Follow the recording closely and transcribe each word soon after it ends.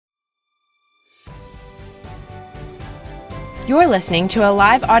You're listening to a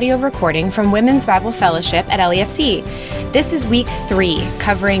live audio recording from Women's Bible Fellowship at LEFC. This is week 3,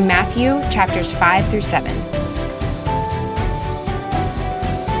 covering Matthew chapters 5 through 7.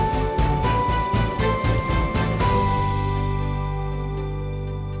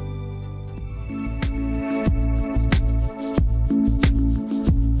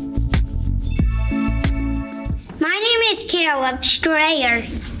 My name is Caleb Strayer,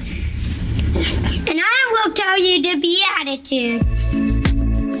 and I will tell you the Beatitudes.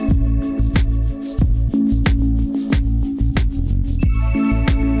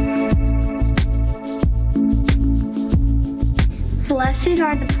 Blessed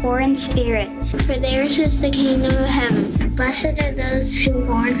are the poor in spirit, for theirs is the kingdom of heaven. Blessed are those who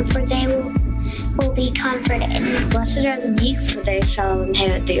mourn, for they will be comforted. Blessed are the meek, for they shall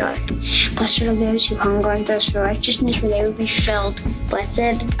inherit the earth. Blessed are those who hunger and thirst for righteousness, for they will be filled. Blessed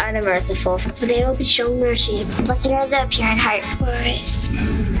are the merciful, for they will be shown mercy. Blessed are the pure in heart, for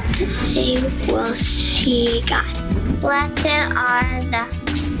they will see God. Blessed are the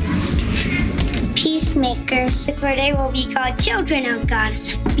peacemakers, for they will be called children of God.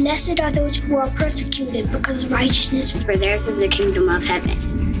 Blessed are those who are persecuted because of righteousness, for theirs is the kingdom of heaven.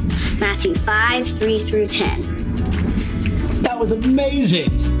 Matthew 5, 3 through 10. That was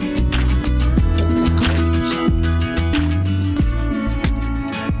amazing.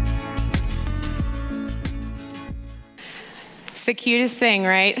 It's the cutest thing,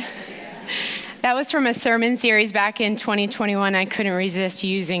 right? That was from a sermon series back in 2021. I couldn't resist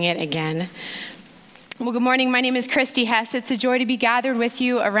using it again. Well, good morning. My name is Christy Hess. It's a joy to be gathered with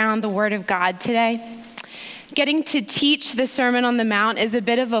you around the Word of God today. Getting to teach the Sermon on the Mount is a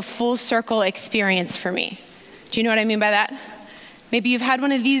bit of a full circle experience for me. Do you know what I mean by that? Maybe you've had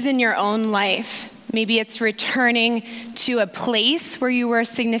one of these in your own life. Maybe it's returning to a place where you were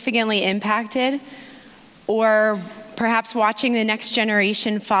significantly impacted, or perhaps watching the next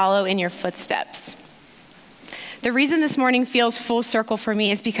generation follow in your footsteps. The reason this morning feels full circle for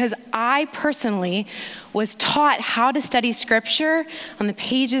me is because I personally was taught how to study scripture on the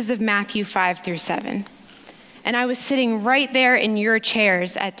pages of Matthew 5 through 7. And I was sitting right there in your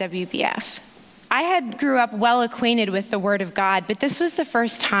chairs at WBF. I grew up well acquainted with the Word of God, but this was the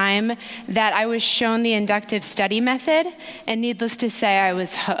first time that I was shown the inductive study method, and needless to say, I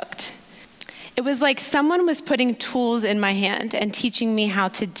was hooked. It was like someone was putting tools in my hand and teaching me how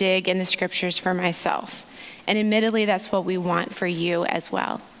to dig in the scriptures for myself. And admittedly, that's what we want for you as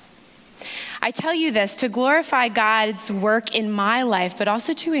well. I tell you this to glorify God's work in my life, but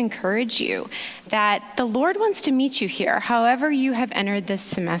also to encourage you that the Lord wants to meet you here, however you have entered this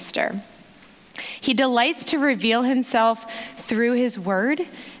semester. He delights to reveal himself through his word,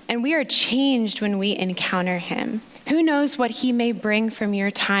 and we are changed when we encounter him. Who knows what he may bring from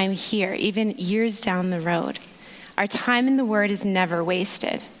your time here, even years down the road. Our time in the word is never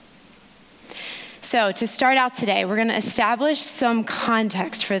wasted. So to start out today, we're going to establish some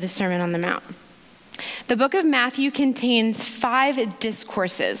context for the Sermon on the Mount. The book of Matthew contains 5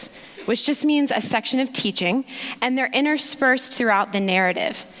 discourses, which just means a section of teaching, and they're interspersed throughout the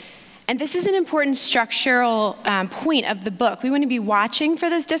narrative. And this is an important structural point of the book. We want to be watching for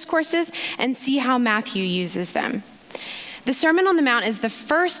those discourses and see how Matthew uses them. The Sermon on the Mount is the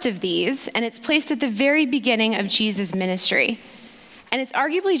first of these, and it's placed at the very beginning of Jesus' ministry. And it's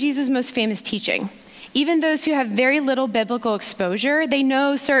arguably Jesus' most famous teaching. Even those who have very little biblical exposure, they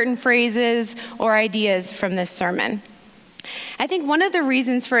know certain phrases or ideas from this sermon. I think one of the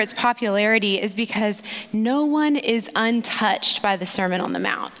reasons for its popularity is because no one is untouched by the Sermon on the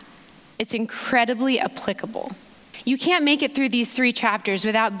Mount. It's incredibly applicable. You can't make it through these 3 chapters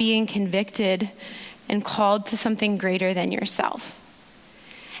without being convicted and called to something greater than yourself.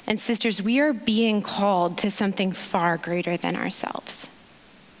 And sisters, we are being called to something far greater than ourselves.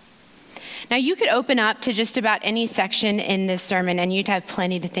 Now, you could open up to just about any section in this sermon and you'd have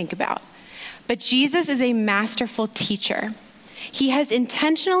plenty to think about. But Jesus is a masterful teacher. He has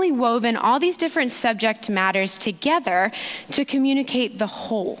intentionally woven all these different subject matters together to communicate the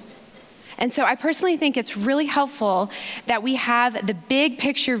whole. And so I personally think it's really helpful that we have the big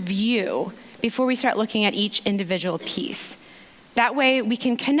picture view before we start looking at each individual piece. That way we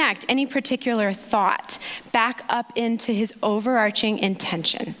can connect any particular thought back up into his overarching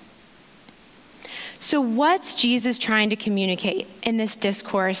intention. So what's Jesus trying to communicate in this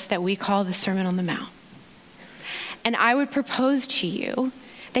discourse that we call the Sermon on the Mount? And I would propose to you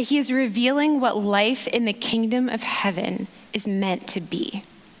that he is revealing what life in the kingdom of heaven is meant to be.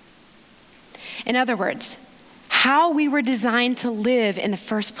 In other words, how we were designed to live in the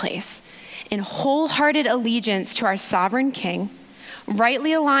first place, in wholehearted allegiance to our sovereign King,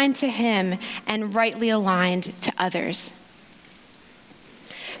 rightly aligned to him and rightly aligned to others.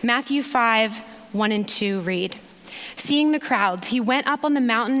 Matthew 5, 1 and 2 read, "Seeing the crowds, he went up on the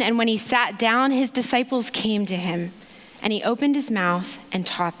mountain, and when he sat down, his disciples came to him, and he opened his mouth and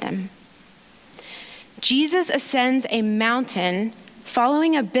taught them." Jesus ascends a mountain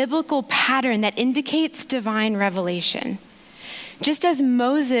following a biblical pattern that indicates divine revelation. Just as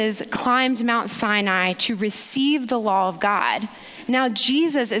Moses climbed Mount Sinai to receive the law of God, now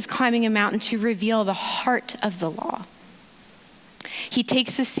Jesus is climbing a mountain to reveal the heart of the law. He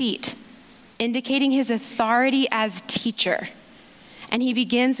takes a seat, indicating his authority as teacher, and he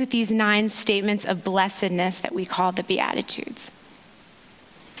begins with these 9 statements of blessedness that we call the Beatitudes.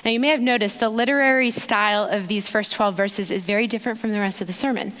 Now, you may have noticed the literary style of these first 12 verses is very different from the rest of the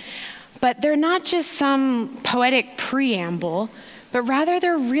sermon. But they're not just some poetic preamble, but rather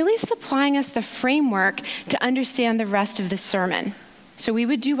they're really supplying us the framework to understand the rest of the sermon. So we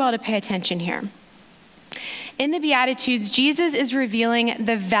would do well to pay attention here. In the Beatitudes, Jesus is revealing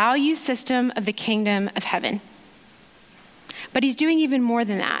the value system of the kingdom of heaven. But he's doing even more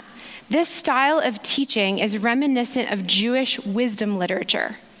than that. This style of teaching is reminiscent of Jewish wisdom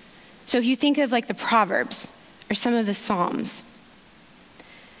literature. So if you think of like the Proverbs or some of the Psalms,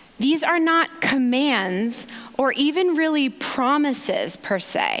 these are not commands or even really promises per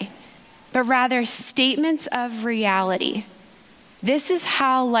se, but rather statements of reality. This is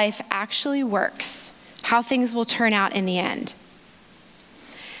how life actually works, how things will turn out in the end.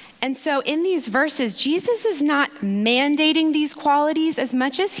 And so in these verses, Jesus is not mandating these qualities as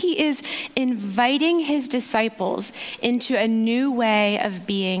much as he is inviting his disciples into a new way of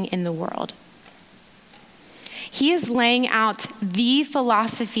being in the world. He is laying out the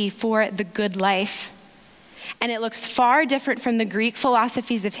philosophy for the good life, and it looks far different from the Greek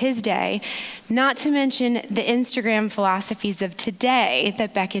philosophies of his day, not to mention the Instagram philosophies of today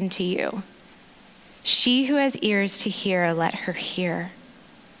that beckon to you. She who has ears to hear, let her hear.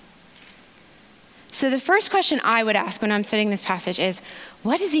 So the first question I would ask when I'm studying this passage is,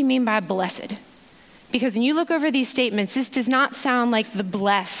 what does he mean by blessed? Because when you look over these statements, this does not sound like the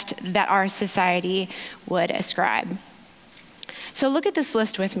blessed that our society would ascribe. So look at this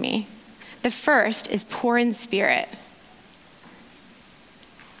list with me. The first is poor in spirit,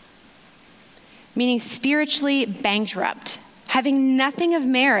 meaning spiritually bankrupt, having nothing of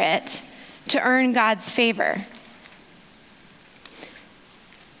merit to earn God's favor.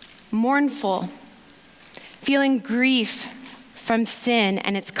 Mournful, feeling grief from sin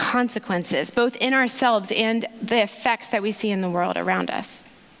and its consequences, both in ourselves and the effects that we see in the world around us.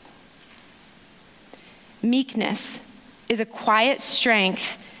 Meekness is a quiet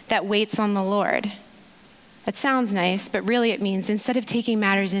strength that waits on the Lord. That sounds nice, but really it means instead of taking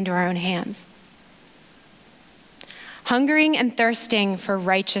matters into our own hands. Hungering and thirsting for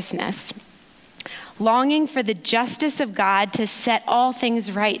righteousness, longing for the justice of God to set all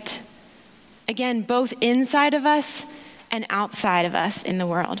things right. Again, both inside of us and outside of us in the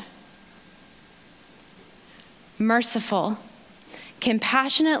world. Merciful,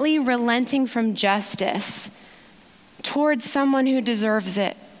 compassionately relenting from justice towards someone who deserves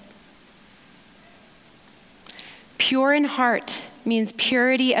it. Pure in heart means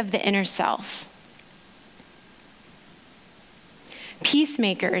purity of the inner self.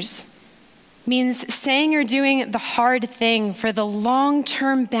 Peacemakers means saying or doing the hard thing for the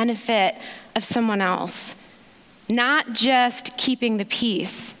long-term benefit of someone else, not just keeping the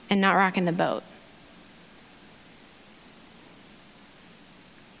peace and not rocking the boat.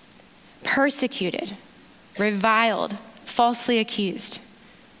 Persecuted, reviled, falsely accused.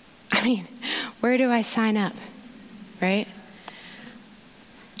 I mean, where do I sign up, right?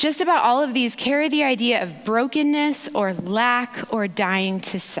 Just about all of these carry the idea of brokenness or lack or dying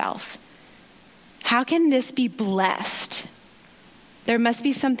to self. How can this be blessed? There must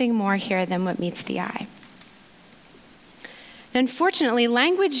be something more here than what meets the eye. Unfortunately,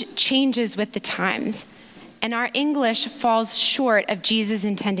 language changes with the times, and our English falls short of Jesus'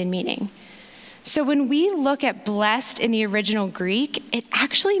 intended meaning. So when we look at blessed in the original Greek, it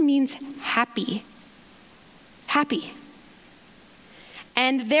actually means happy. Happy.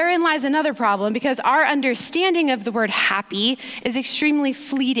 And therein lies another problem, because our understanding of the word happy is extremely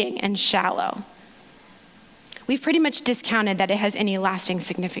fleeting and shallow. We've pretty much discounted that it has any lasting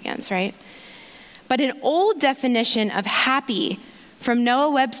significance, right? But an old definition of happy from Noah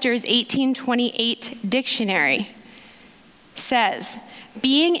Webster's 1828 dictionary says,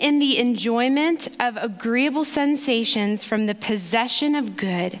 being in the enjoyment of agreeable sensations from the possession of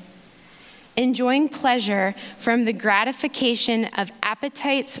good, enjoying pleasure from the gratification of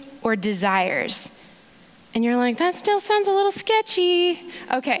appetites or desires. And you're like, that still sounds a little sketchy.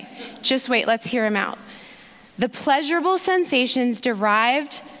 Okay, just wait, let's hear him out. The pleasurable sensations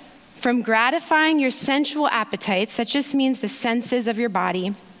derived from gratifying your sensual appetites, that just means the senses of your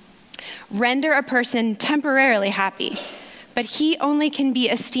body, render a person temporarily happy. But he only can be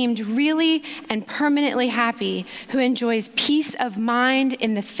esteemed really and permanently happy who enjoys peace of mind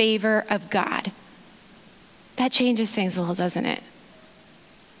in the favor of God. That changes things a little, doesn't it?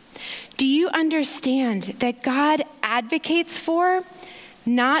 Do you understand that God advocates for,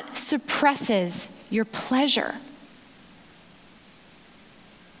 not suppresses, your pleasure?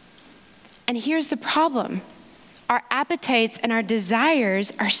 And here's the problem. Our appetites and our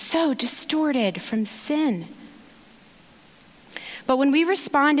desires are so distorted from sin. But when we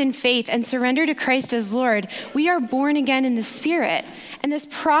respond in faith and surrender to Christ as Lord, we are born again in the Spirit. And this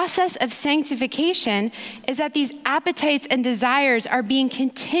process of sanctification is that these appetites and desires are being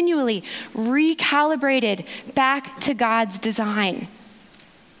continually recalibrated back to God's design.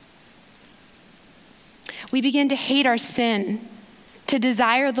 We begin to hate our sin, to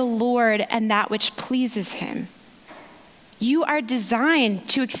desire the Lord and that which pleases him. You are designed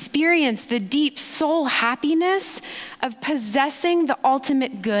to experience the deep soul happiness of possessing the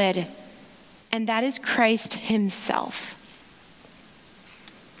ultimate good, and that is Christ himself.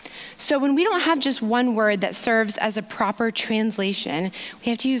 So when we don't have just one word that serves as a proper translation,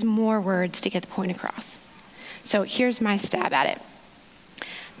 we have to use more words to get the point across. So here's my stab at it.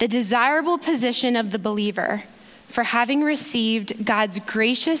 The desirable position of the believer for having received God's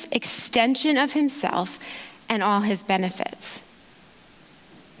gracious extension of himself and all his benefits.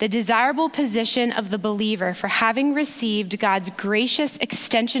 The desirable position of the believer for having received God's gracious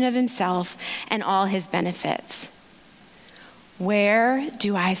extension of himself and all his benefits. Where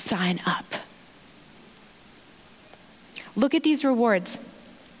do I sign up? Look at these rewards.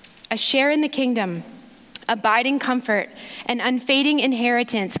 A share in the kingdom, abiding comfort, an unfading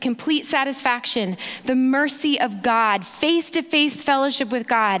inheritance, complete satisfaction, the mercy of God, face-to-face fellowship with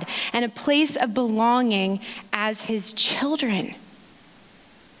God, and a place of belonging as his children.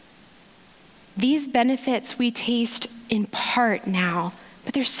 These benefits we taste in part now,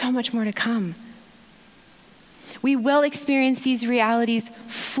 but there's so much more to come. We will experience these realities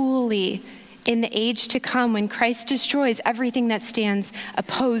fully in the age to come when Christ destroys everything that stands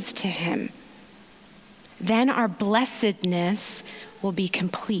opposed to him. Then our blessedness will be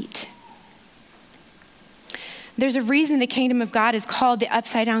complete. There's a reason the kingdom of God is called the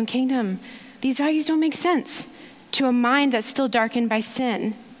upside down kingdom. These values don't make sense to a mind that's still darkened by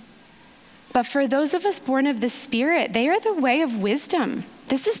sin. But for those of us born of the Spirit, they are the way of wisdom.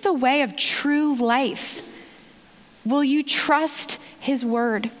 This is the way of true life. Will you trust his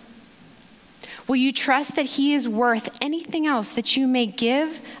word? Will you trust that he is worth anything else that you may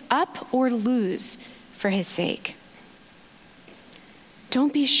give up or lose for his sake?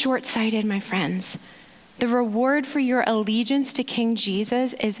 Don't be short-sighted, my friends. The reward for your allegiance to King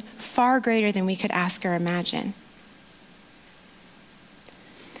Jesus is far greater than we could ask or imagine.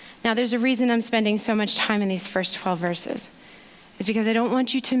 Now, there's a reason I'm spending so much time in these first 12 verses. It's because I don't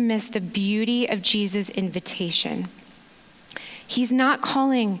want you to miss the beauty of Jesus' invitation. He's not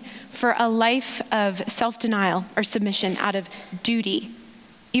calling for a life of self-denial or submission out of duty,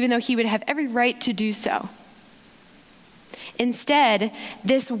 even though he would have every right to do so. Instead,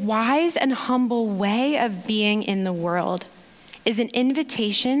 this wise and humble way of being in the world is an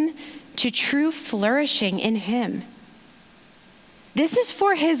invitation to true flourishing in him. This is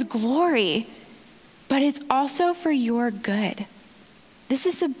for his glory, but it's also for your good. This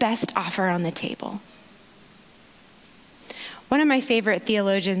is the best offer on the table. One of my favorite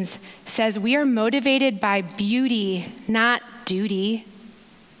theologians says we are motivated by beauty, not duty.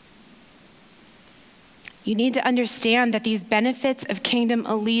 You need to understand that these benefits of kingdom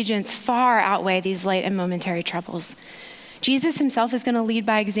allegiance far outweigh these light and momentary troubles. Jesus himself is going to lead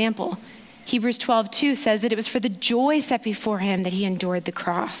by example. Hebrews 12:2 says that it was for the joy set before him that he endured the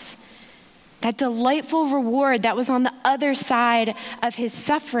cross. That delightful reward that was on the other side of his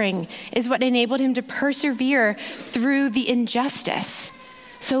suffering is what enabled him to persevere through the injustice.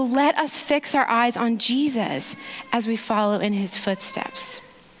 So let us fix our eyes on Jesus as we follow in his footsteps.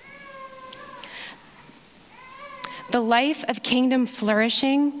 The life of kingdom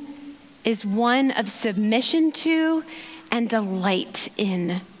flourishing is one of submission to and delight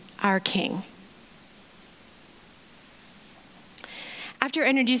in our King. After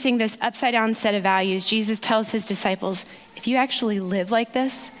introducing this upside down set of values, Jesus tells his disciples, if you actually live like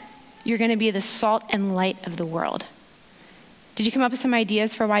this, you're going to be the salt and light of the world. Did you come up with some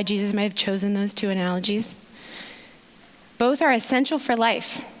ideas for why Jesus might have chosen those two analogies? Both are essential for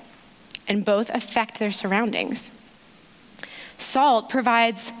life, and both affect their surroundings. Salt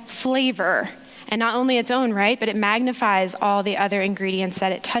provides flavor And not only its own, right, but it magnifies all the other ingredients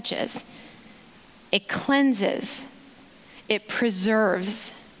that it touches. It cleanses, it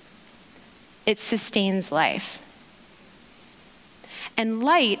preserves, it sustains life. And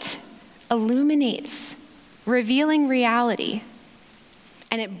light illuminates, revealing reality,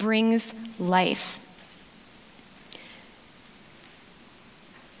 and it brings life.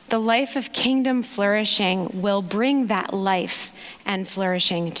 The life of kingdom flourishing will bring that life and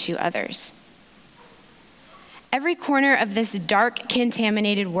flourishing to others. Every corner of this dark,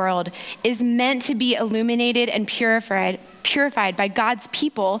 contaminated world is meant to be illuminated and purified by God's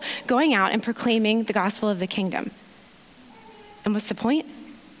people going out and proclaiming the gospel of the kingdom. And what's the point?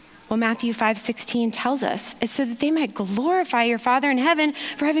 Well, Matthew 5:16 tells us it's so that they might glorify your Father in heaven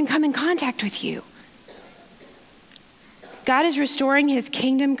for having come in contact with you. God is restoring his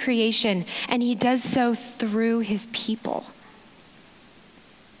kingdom creation, and he does so through his people.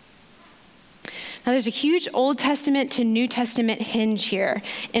 Now, there's a huge Old Testament to New Testament hinge here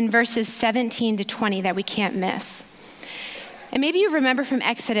in verses 17 to 20 that we can't miss. And maybe you remember from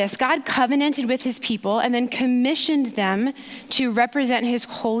Exodus, God covenanted with his people and then commissioned them to represent his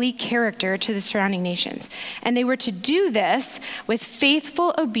holy character to the surrounding nations. And they were to do this with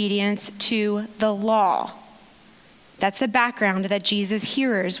faithful obedience to the law. That's the background that Jesus'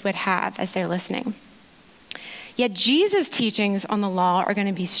 hearers would have as they're listening. Yet Jesus' teachings on the law are going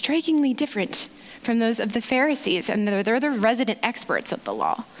to be strikingly different from those of the Pharisees, and they're the resident experts of the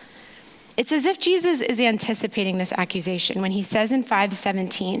law. It's as if Jesus is anticipating this accusation when he says in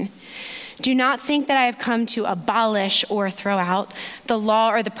 5:17, "Do not think that I have come to abolish or throw out the law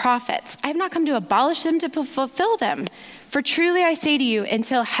or the prophets. I have not come to abolish them, to fulfill them. For truly I say to you,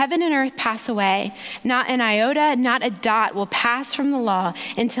 until heaven and earth pass away, not an iota, not a dot will pass from the law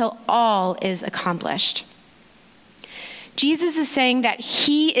until all is accomplished." Jesus is saying that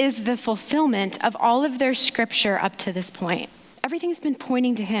he is the fulfillment of all of their scripture up to this point. Everything's been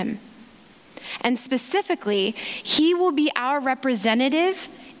pointing to him. And specifically, he will be our representative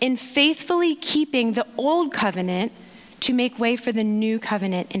in faithfully keeping the old covenant to make way for the new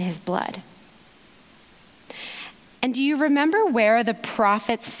covenant in his blood. And do you remember where the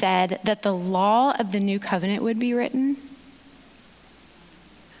prophets said that the law of the new covenant would be written?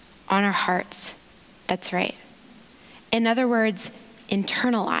 On our hearts. That's right. In other words,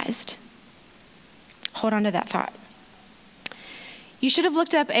 internalized. Hold on to that thought. You should have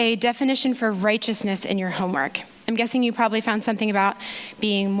looked up a definition for righteousness in your homework. I'm guessing you probably found something about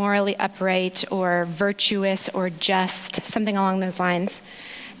being morally upright or virtuous or just, something along those lines.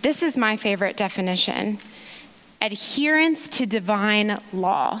 This is my favorite definition: adherence to divine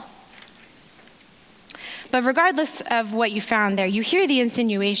law. But regardless of what you found there, you hear the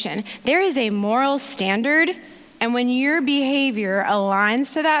insinuation. There is a moral standard, and when your behavior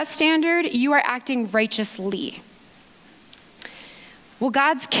aligns to that standard, you are acting righteously. Well,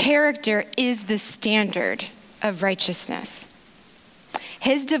 God's character is the standard of righteousness.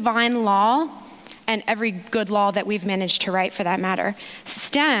 His divine law, and every good law that we've managed to write for that matter,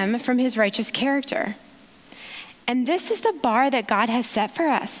 stem from his righteous character. And this is the bar that God has set for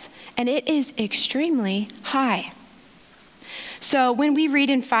us, and it is extremely high. So when we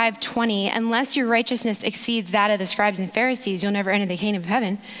read in 5:20, unless your righteousness exceeds that of the scribes and Pharisees, you'll never enter the kingdom of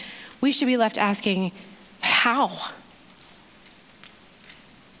heaven, we should be left asking, how?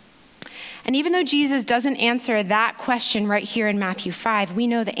 And even though Jesus doesn't answer that question right here in Matthew 5, we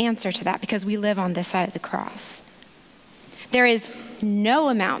know the answer to that because we live on this side of the cross. There is no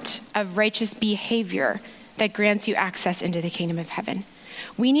amount of righteous behavior that grants you access into the kingdom of heaven.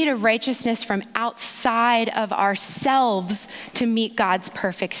 We need a righteousness from outside of ourselves to meet God's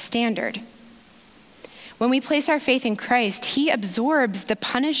perfect standard. When we place our faith in Christ, he absorbs the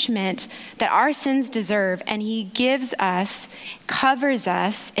punishment that our sins deserve, and he gives us, covers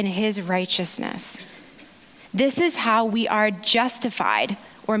us in his righteousness. This is how we are justified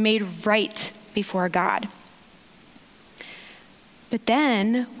or made right before God. But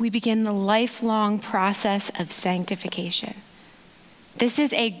then we begin the lifelong process of sanctification. This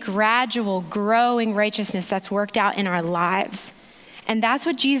is a gradual, growing righteousness that's worked out in our lives. And that's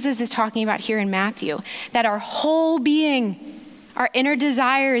what Jesus is talking about here in Matthew, that our whole being, our inner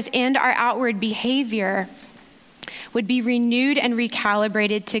desires and our outward behavior would be renewed and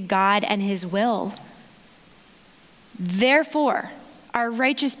recalibrated to God and his will. Therefore, our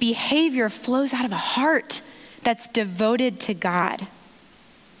righteous behavior flows out of a heart that's devoted to God.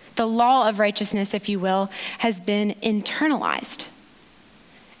 The law of righteousness, if you will, has been internalized.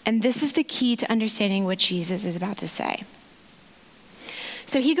 And this is the key to understanding what Jesus is about to say.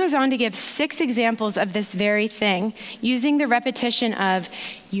 So he goes on to give 6 examples of this very thing, using the repetition of,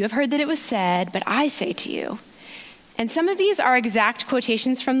 "You have heard that it was said, but I say to you." And some of these are exact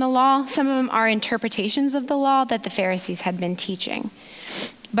quotations from the law. Some of them are interpretations of the law that the Pharisees had been teaching.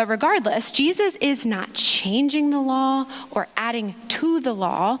 But regardless, Jesus is not changing the law or adding to the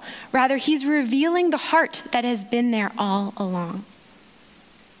law. Rather, he's revealing the heart that has been there all along.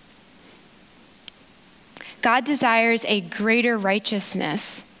 God desires a greater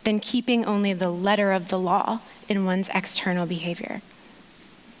righteousness than keeping only the letter of the law in one's external behavior.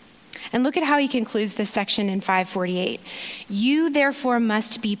 And look at how he concludes this section in 5:48. "You therefore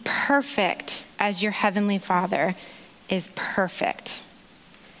must be perfect as your heavenly Father is perfect."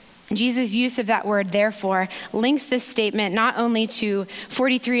 And Jesus' use of that word, therefore, links this statement not only to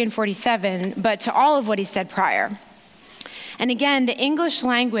 43 and 47, but to all of what he said prior. And again, the English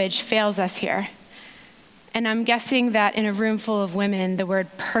language fails us here. And I'm guessing that in a room full of women, the word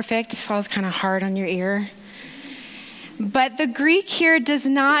perfect falls kind of hard on your ear. But the Greek here does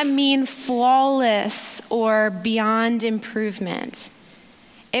not mean flawless or beyond improvement.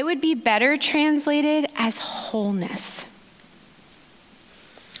 It would be better translated as wholeness.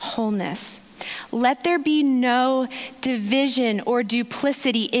 Wholeness. Let there be no division or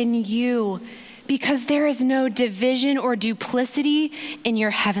duplicity in you, because there is no division or duplicity in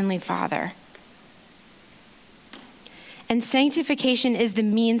your heavenly Father. And sanctification is the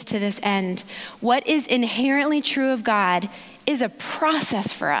means to this end. What is inherently true of God is a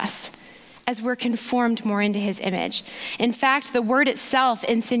process for us as we're conformed more into his image. In fact, the word itself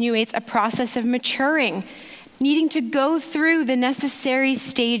insinuates a process of maturing, needing to go through the necessary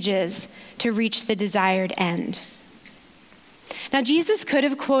stages to reach the desired end. Now, Jesus could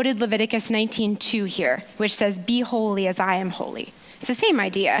have quoted Leviticus 19:2 here, which says, "Be holy as I am holy." It's the same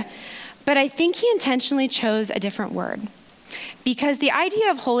idea, but I think he intentionally chose a different word, because the idea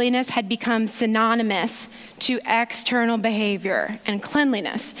of holiness had become synonymous to external behavior and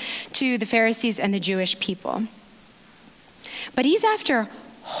cleanliness to the Pharisees and the Jewish people. But he's after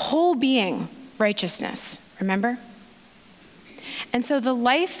whole being righteousness, remember? And so the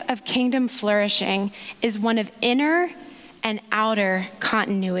life of kingdom flourishing is one of inner and outer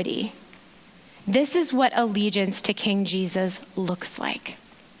continuity. This is what allegiance to King Jesus looks like.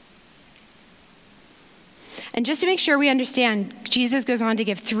 And just to make sure we understand, Jesus goes on to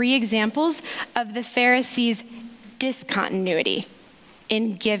give 3 examples of the Pharisees' discontinuity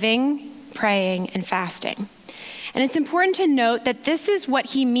in giving, praying, and fasting. And it's important to note that this is what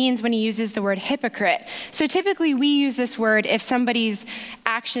he means when he uses the word hypocrite. So typically we use this word if somebody's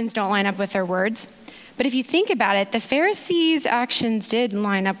actions don't line up with their words. But if you think about it, the Pharisees' actions did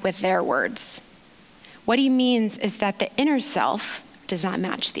line up with their words. What he means is that the inner self does not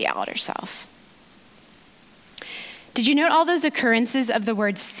match the outer self. Did you note all those occurrences of the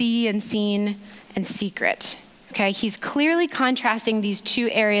words see and seen and secret? Okay, he's clearly contrasting these 2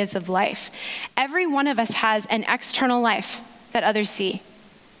 areas of life. Every one of us has an external life that others see,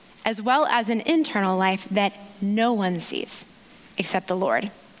 as well as an internal life that no one sees except the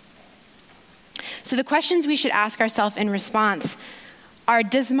Lord. So the questions we should ask ourselves in response are,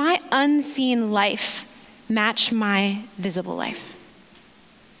 does my unseen life match my visible life?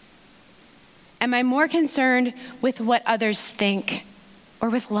 Am I more concerned with what others think or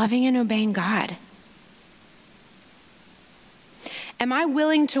with loving and obeying God? Am I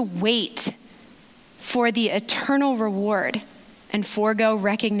willing to wait for the eternal reward and forego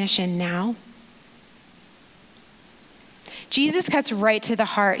recognition now? Jesus cuts right to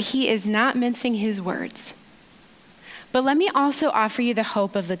the heart. He is not mincing his words. But let me also offer you the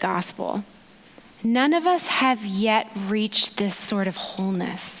hope of the gospel. None of us have yet reached this sort of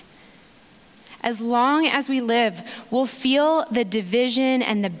wholeness. As long as we live, we'll feel the division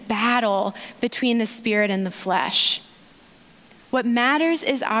and the battle between the spirit and the flesh. What matters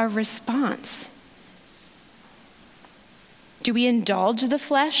is our response. Do we indulge the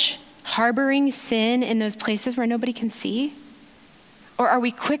flesh, harboring sin in those places where nobody can see? Or are we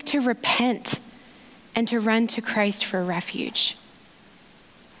quick to repent and to run to Christ for refuge?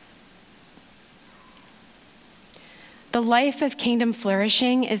 The life of kingdom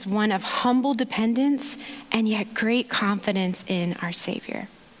flourishing is one of humble dependence and yet great confidence in our Savior.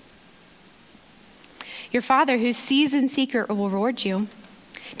 Your Father who sees in secret will reward you.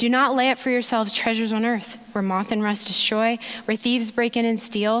 Do not lay up for yourselves treasures on earth, where moth and rust destroy, where thieves break in and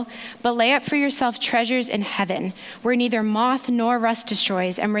steal, but lay up for yourself treasures in heaven, where neither moth nor rust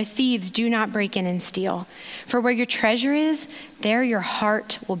destroys, and where thieves do not break in and steal. For where your treasure is, there your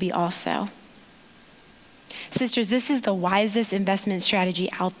heart will be also. Sisters, this is the wisest investment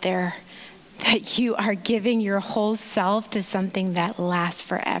strategy out there that you are giving your whole self to something that lasts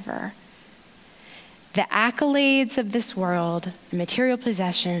forever. The accolades of this world, the material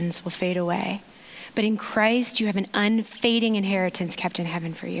possessions will fade away. But in Christ, you have an unfading inheritance kept in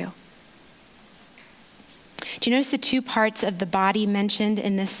heaven for you. Do you notice the two parts of the body mentioned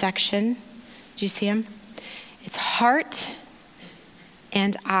in this section? Do you see them? It's heart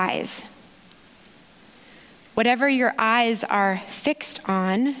and eyes. Whatever your eyes are fixed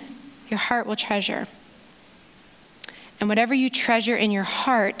on, your heart will treasure. And whatever you treasure in your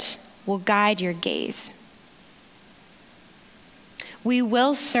heart will guide your gaze. We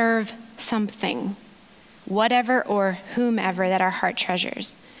will serve something, whatever or whomever that our heart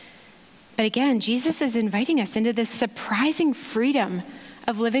treasures. But again, Jesus is inviting us into this surprising freedom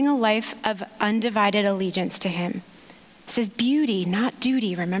of living a life of undivided allegiance to him. It says beauty, not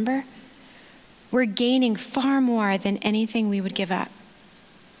duty, remember? We're gaining far more than anything we would give up.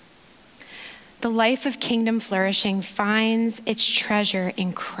 The life of kingdom flourishing finds its treasure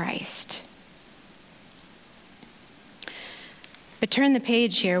in Christ. But turn the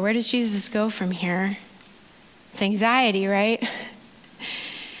page here. Where does Jesus go from here? It's anxiety, right?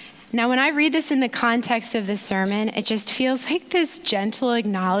 Now, when I read this in the context of the sermon, it just feels like this gentle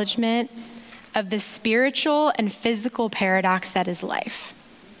acknowledgement of the spiritual and physical paradox that is life.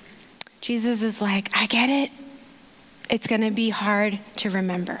 Jesus is like, I get it. It's going to be hard to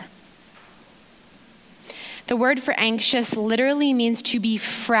remember. The word for anxious literally means to be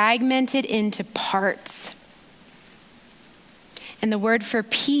fragmented into parts. And the word for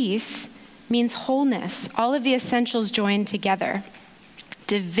peace means wholeness, all of the essentials joined together.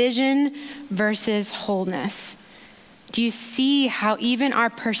 Division versus wholeness. Do you see how even our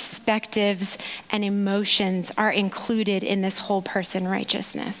perspectives and emotions are included in this whole person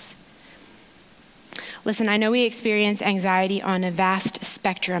righteousness? Listen, I know we experience anxiety on a vast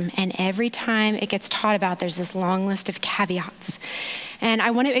spectrum, and every time it gets taught about, there's this long list of caveats. And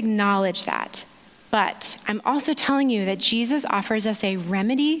I want to acknowledge that. But I'm also telling you that Jesus offers us a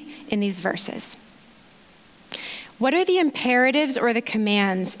remedy in these verses. What are the imperatives or the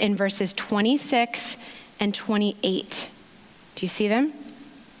commands in verses 26 and 28? Do you see them?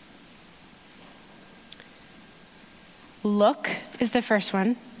 Look is the first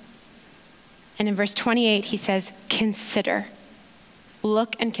one. And in verse 28, he says, consider.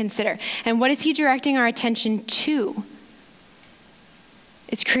 Look and consider. And what is he directing our attention to?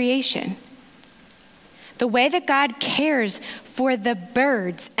 It's creation. The way that God cares for the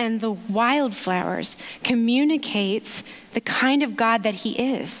birds and the wildflowers communicates the kind of God that he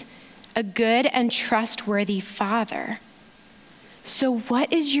is, a good and trustworthy Father. So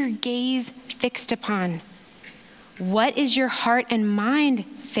what is your gaze fixed upon? What is your heart and mind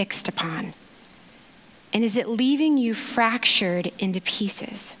fixed upon? And is it leaving you fractured into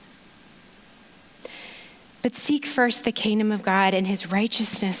pieces? But seek first the kingdom of God and his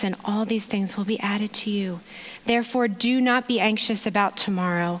righteousness, and all these things will be added to you. Therefore, do not be anxious about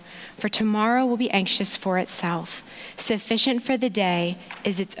tomorrow, for tomorrow will be anxious for itself. Sufficient for the day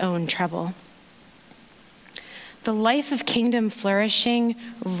is its own trouble. The life of kingdom flourishing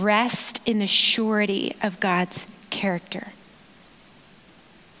rests in the surety of God's character.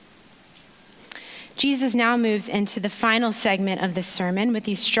 Jesus now moves into the final segment of this sermon with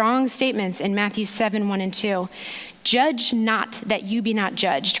these strong statements in Matthew 7:1-2. Judge not that you be not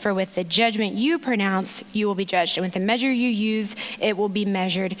judged, for with the judgment you pronounce, you will be judged. And with the measure you use, it will be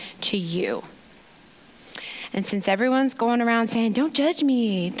measured to you. And since everyone's going around saying, don't judge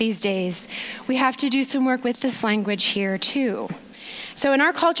me these days, we have to do some work with this language here too. So in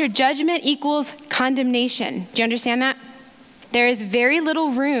our culture, judgment equals condemnation. Do you understand that? There is very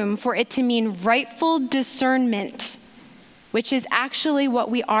little room for it to mean rightful discernment, which is actually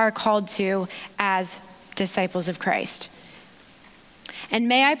what we are called to as disciples of Christ. And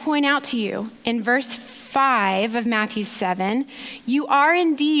may I point out to you, in verse 5 of Matthew 7, you are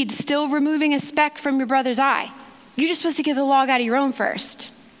indeed still removing a speck from your brother's eye. You're just supposed to get the log out of your own first.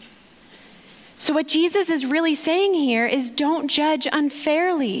 So what Jesus is really saying here is don't judge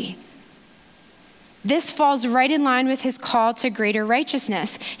unfairly. This falls right in line with his call to greater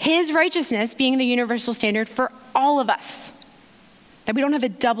righteousness. His righteousness being the universal standard for all of us. That we don't have a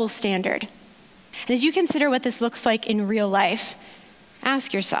double standard. And as you consider what this looks like in real life,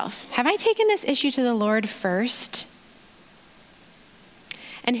 ask yourself, have I taken this issue to the Lord first?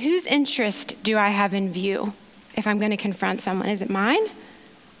 And whose interest do I have in view if I'm going to confront someone? Is it mine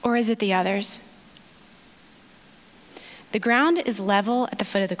or is it the others? The ground is level at the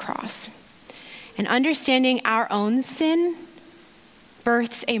foot of the cross. And understanding our own sin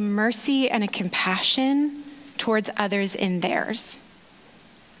births a mercy and a compassion towards others in theirs.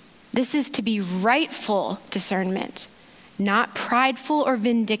 This is to be rightful discernment, not prideful or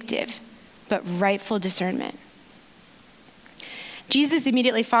vindictive, but rightful discernment. Jesus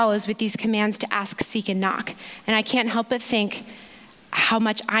immediately follows with these commands to ask, seek, and knock. And I can't help but think how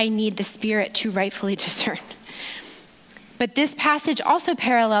much I need the Spirit to rightfully discern. But this passage also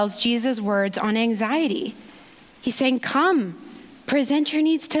parallels Jesus' words on anxiety. He's saying, come, present your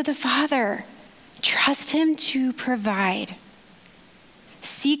needs to the Father. Trust him to provide.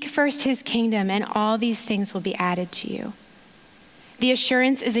 Seek first his kingdom, and all these things will be added to you. The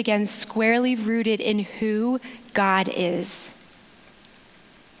assurance is again squarely rooted in who God is.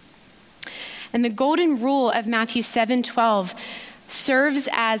 And the golden rule of Matthew 7:12 serves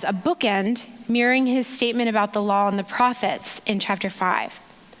as a bookend, mirroring his statement about the law and the prophets in chapter 5.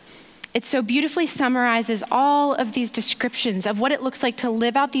 It so beautifully summarizes all of these descriptions of what it looks like to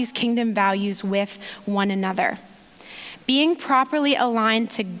live out these kingdom values with one another. Being properly aligned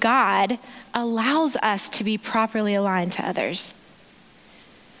to God allows us to be properly aligned to others.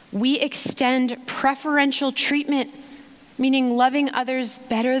 We extend preferential treatment, meaning loving others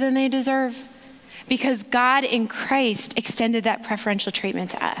better than they deserve, because God in Christ extended that preferential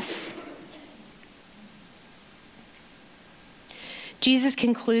treatment to us. Jesus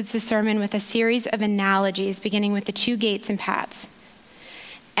concludes the sermon with a series of analogies, beginning with the 2 gates and paths.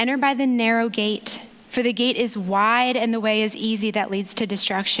 Enter by the narrow gate, for the gate is wide and the way is easy that leads to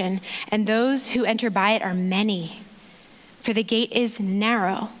destruction, and those who enter by it are many. For the gate is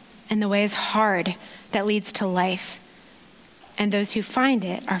narrow and the way is hard that leads to life, and those who find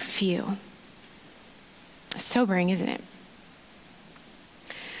it are few. Sobering, isn't it?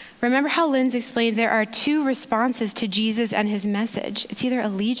 Remember how Lynn's explained there are 2 responses to Jesus and his message. It's either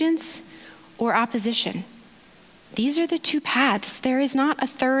allegiance or opposition. These are the 2 paths. There is not a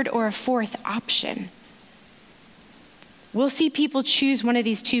third or a fourth option. We'll see people choose one of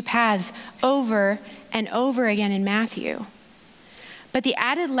these 2 paths over and over again in Matthew. But the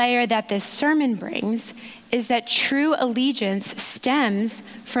added layer that this sermon brings is that true allegiance stems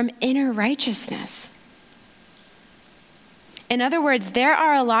from inner righteousness. In other words, there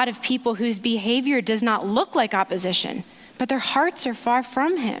are a lot of people whose behavior does not look like opposition, but their hearts are far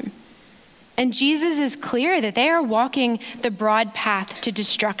from him. And Jesus is clear that they are walking the broad path to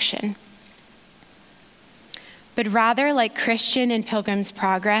destruction. But rather, like Christian in Pilgrim's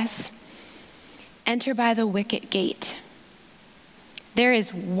Progress, enter by the wicket gate. There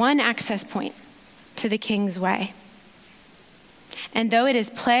is one access point to the King's way. And though it is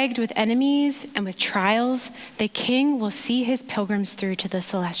plagued with enemies and with trials, the King will see his pilgrims through to the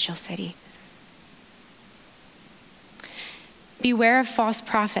celestial city. Beware of false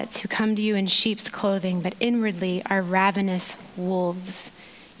prophets who come to you in sheep's clothing, but inwardly are ravenous wolves.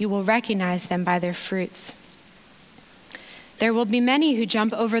 You will recognize them by their fruits. There will be many who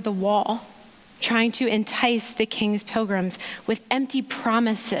jump over the wall, trying to entice the King's pilgrims with empty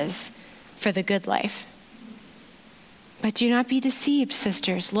promises for the good life. But do not be deceived,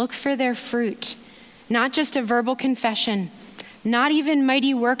 sisters. Look for their fruit, not just a verbal confession, not even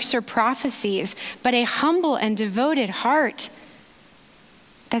mighty works or prophecies, but a humble and devoted heart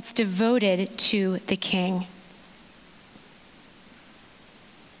that's devoted to the King.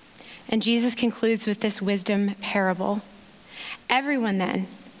 And Jesus concludes with this wisdom parable. Everyone then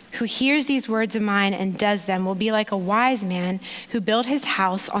who hears these words of mine and does them will be like a wise man who built his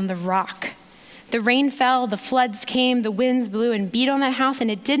house on the rock. The rain fell, the floods came, the winds blew and beat on that house, and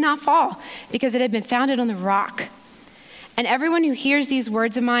it did not fall because it had been founded on the rock. And everyone who hears these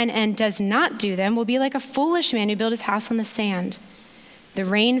words of mine and does not do them will be like a foolish man who built his house on the sand. The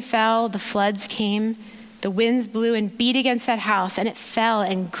rain fell, the floods came, the winds blew and beat against that house, and it fell,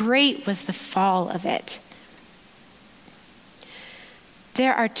 and great was the fall of it.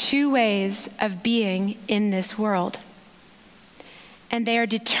 There are 2 ways of being in this world, and they are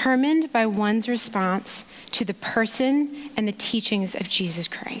determined by one's response to the person and the teachings of Jesus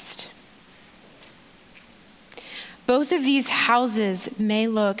Christ. Both of these houses may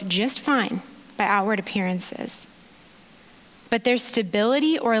look just fine by outward appearances, but their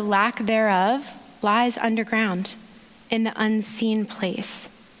stability or lack thereof lies underground in the unseen place.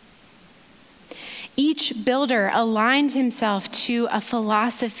 Each builder aligned himself to a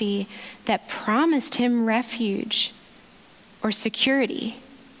philosophy that promised him refuge or security,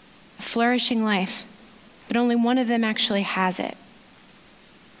 a flourishing life, but only one of them actually has it.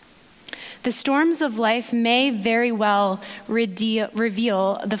 The storms of life may very well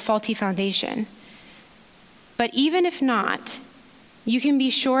reveal the faulty foundation, but even if not, you can be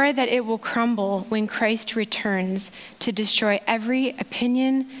sure that it will crumble when Christ returns to destroy every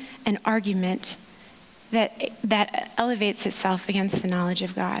opinion and argument that elevates itself against the knowledge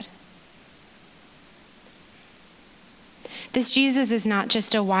of God. This Jesus is not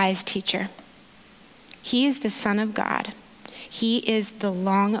just a wise teacher. He is the Son of God. He is the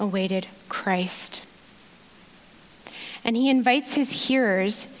long-awaited Christ. And he invites his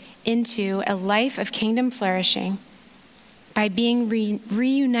hearers into a life of kingdom flourishing by being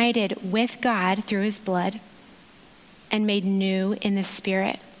reunited with God through his blood and made new in the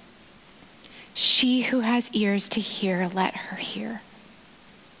Spirit. She who has ears to hear, let her hear.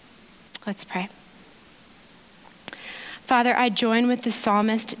 Let's pray. Father, I join with the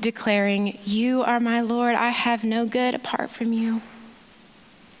psalmist declaring, "You are my Lord, I have no good apart from you."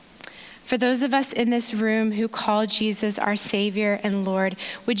 For those of us in this room who call Jesus our Savior and Lord,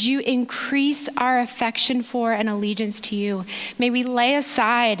 would you increase our affection for and allegiance to you? May we lay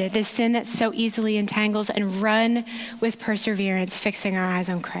aside the sin that so easily entangles and run with perseverance, fixing our eyes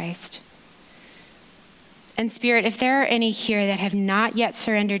on Christ. And Spirit, if there are any here that have not yet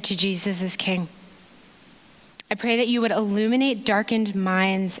surrendered to Jesus as King, I pray that you would illuminate darkened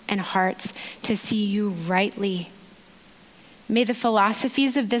minds and hearts to see you rightly. May the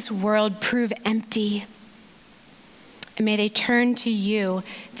philosophies of this world prove empty, and may they turn to you,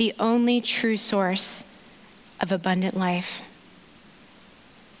 the only true source of abundant life.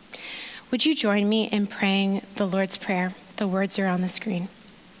 Would you join me in praying the Lord's Prayer? The words are on the screen.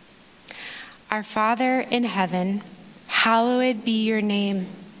 Our Father in heaven, hallowed be your name.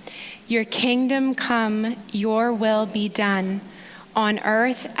 Your kingdom come, your will be done, on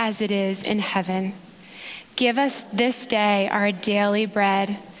earth as it is in heaven. Give us this day our daily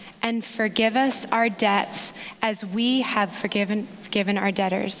bread, and forgive us our debts as we have forgiven our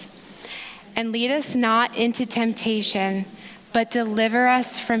debtors. And lead us not into temptation, but deliver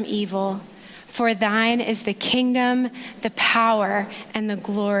us from evil. For thine is the kingdom, the power, and the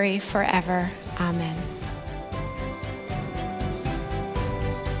glory forever. Amen.